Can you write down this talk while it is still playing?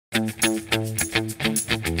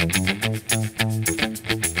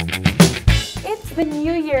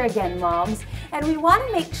here again, moms, and we want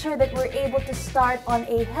to make sure that we're able to start on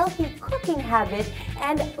a healthy cooking habit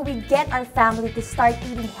and we get our family to start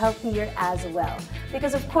eating healthier as well.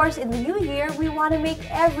 Because of course, in the new year, we want to make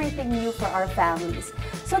everything new for our families.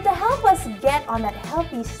 So to help us get on that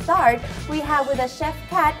healthy start, we have with us Chef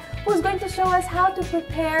Kat, who's going to show us how to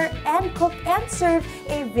prepare and cook and serve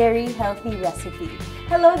a very healthy recipe.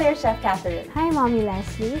 Hello there, Chef Catherine. Hi, Mommy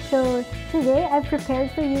Leslie. So today I've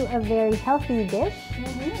prepared for you a very healthy dish,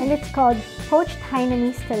 and it's called poached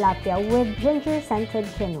Hainanese tilapia with ginger-scented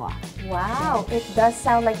quinoa. Wow, it does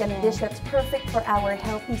sound like a dish that's perfect for our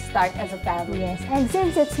healthy start as a family. Yes, and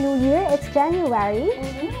since it's New Year, it's January,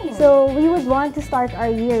 so we would want to start our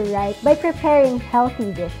year right by preparing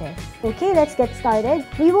healthy dishes. Okay, let's get started.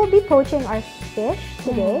 We will be poaching our fish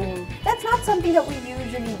today. That's not something that we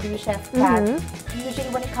usually do, Chef Kat. Usually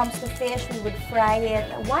when it comes to fish, we would fry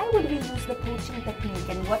it. Why would we use the poaching technique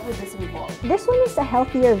and what would this involve? This one is a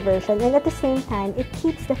healthier version, and at the same time, it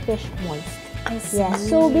keeps the fish moist. I see. Yes,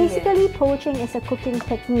 so basically poaching is a cooking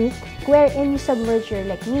technique wherein you submerge your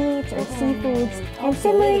meats or seafoods and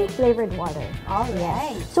simmering flavored water.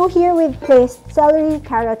 Alright. So here we've placed celery,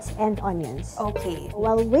 carrots, and onions. Okay.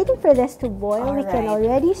 While waiting for this to boil, we can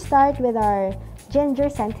already start with our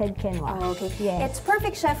ginger-scented quinoa. Okay. Yes. It's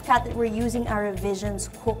perfect, Chef Kat, that we're using our Visions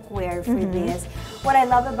cookware for this. What I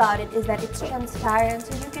love about it is that it's transparent,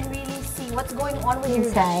 so you can really see what's going on with your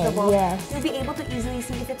vegetables. Yes. You'll be able to easily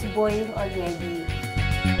see if it's boiling already.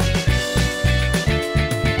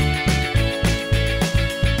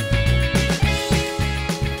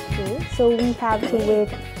 Okay, so we have to wait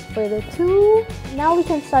for the two. Now we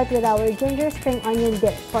can start with our ginger spring onion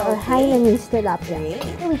dip for our Hainanese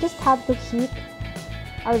tilapia. So we just have to heat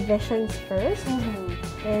our visions first.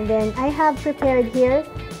 And then I have prepared here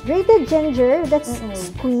grated ginger that's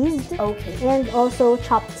squeezed and also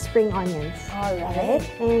chopped spring onions. Alright.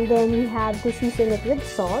 And then we have to season it with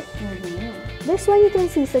salt. This one you can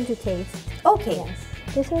season to taste. Okay. Yes.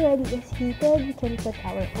 This already is heated. We can put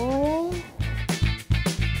our oil.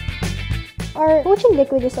 Our poaching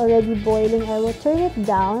liquid is already boiling. I will turn it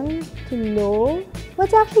down to low.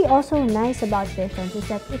 What's actually also nice about visions is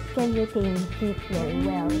that it can retain heat very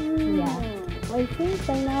well. Yeah. I think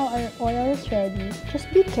by now our oil is ready. Just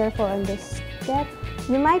be careful on this step.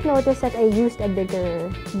 You might notice that I used a bigger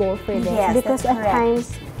bowl for this because at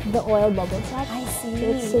times the oil bubbles up. I see. So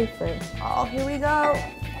it's safer. Oh, here we go.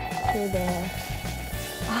 So there.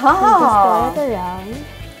 Oh. Just stir it around.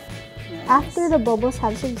 After the bubbles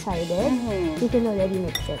have subsided, you can already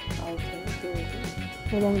mix it. Okay, good.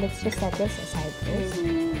 And then let's just set this aside first.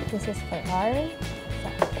 This is for our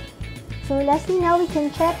side. So Leslie, now we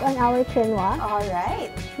can check on our quinoa.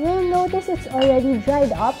 Alright. You'll notice it's already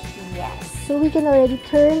dried up. Yes. So we can already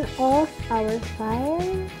turn off our fire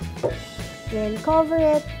and cover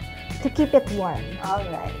it to keep it warm.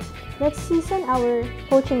 Alright. Let's season our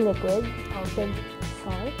poaching liquid with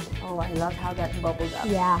salt. Oh, I love how that bubbled up.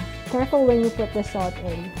 Yeah, careful when you put the salt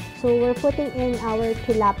in. So we're putting in our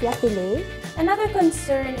tilapia fillet. Another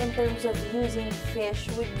concern in terms of using fish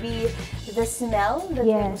would be the smell that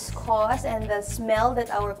things cause and the smell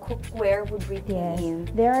that our cookware would retain.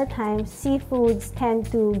 There are times seafoods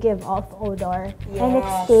tend to give off odor and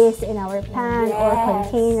it stays in our pan or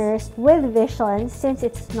containers. With Visions, since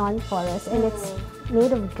it's non-porous and it's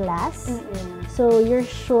made of glass, so you're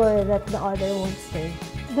sure that the odor won't stay.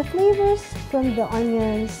 The flavors from the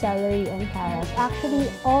onions, celery, and carrot actually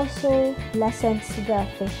also lessens the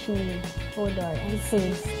fishy odor and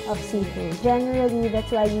taste of seafood. Generally, that's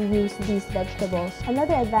why you use these vegetables.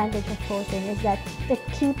 Another advantage of poaching is that it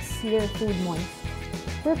keeps your food moist.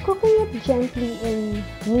 We're cooking it gently in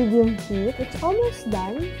medium heat. It's almost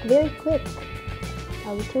done, very quick.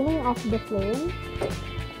 I'll turning off the flame.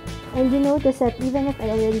 And you notice that even if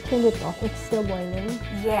I already turned it off, it's still boiling.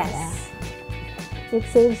 Yes. It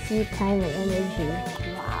saves you time and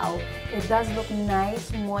energy. Wow. It does look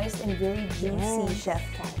nice, moist, and very juicy, Chef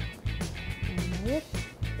Kat.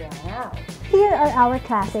 Wow. Here are our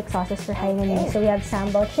classic sauces for Hainanese. So we have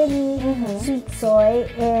sambal chili, sweet soy,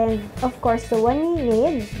 and of course the one we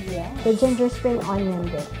made, the ginger spring onion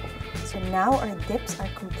dip. So now our dips are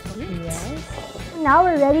complete. Now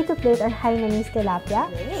we're ready to plate our Hainanese tilapia.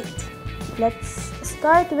 Great. Let's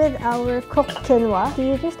start with our cooked quinoa. So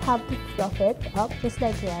you just have to fluff it up just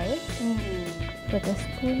like rice. Put a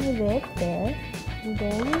spoon with it there. And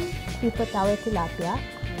then we put our tilapia.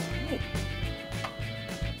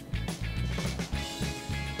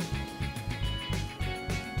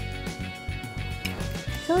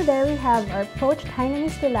 So there we have our poached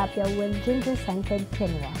Hainanese tilapia with ginger-scented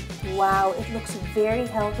quinoa. Wow, it looks very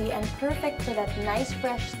healthy and perfect for that nice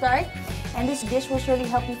fresh start. And this dish will surely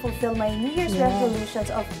help me fulfill my New Year's resolutions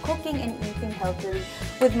of cooking and eating healthily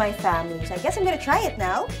with my family. So I guess I'm going to try it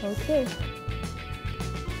now. Okay.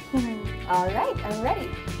 All right, I'm ready.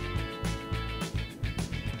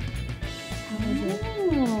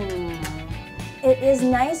 It is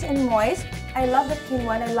nice and moist. I love the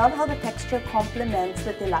quinoa and I love how the texture complements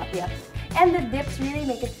the tilapia. And the dips really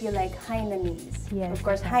make it feel like Hainanese. Yes. Of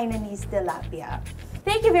course, Hainanese tilapia.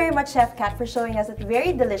 Thank you very much, Chef Kat, for showing us that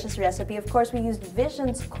very delicious recipe. Of course, we used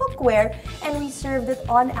Vision's cookware and we served it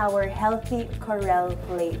on our healthy Corelle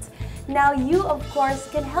plates. Now, you, of course,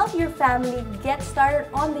 can help your family get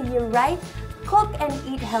started on the year right. Cook and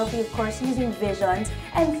eat healthy, of course, using Visions,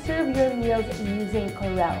 and serve your meals using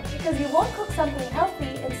Corelle. Because you won't cook something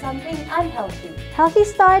healthy and something unhealthy. Healthy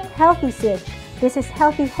start, healthy switch. This is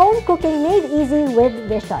healthy home cooking made easy with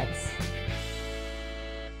Visions.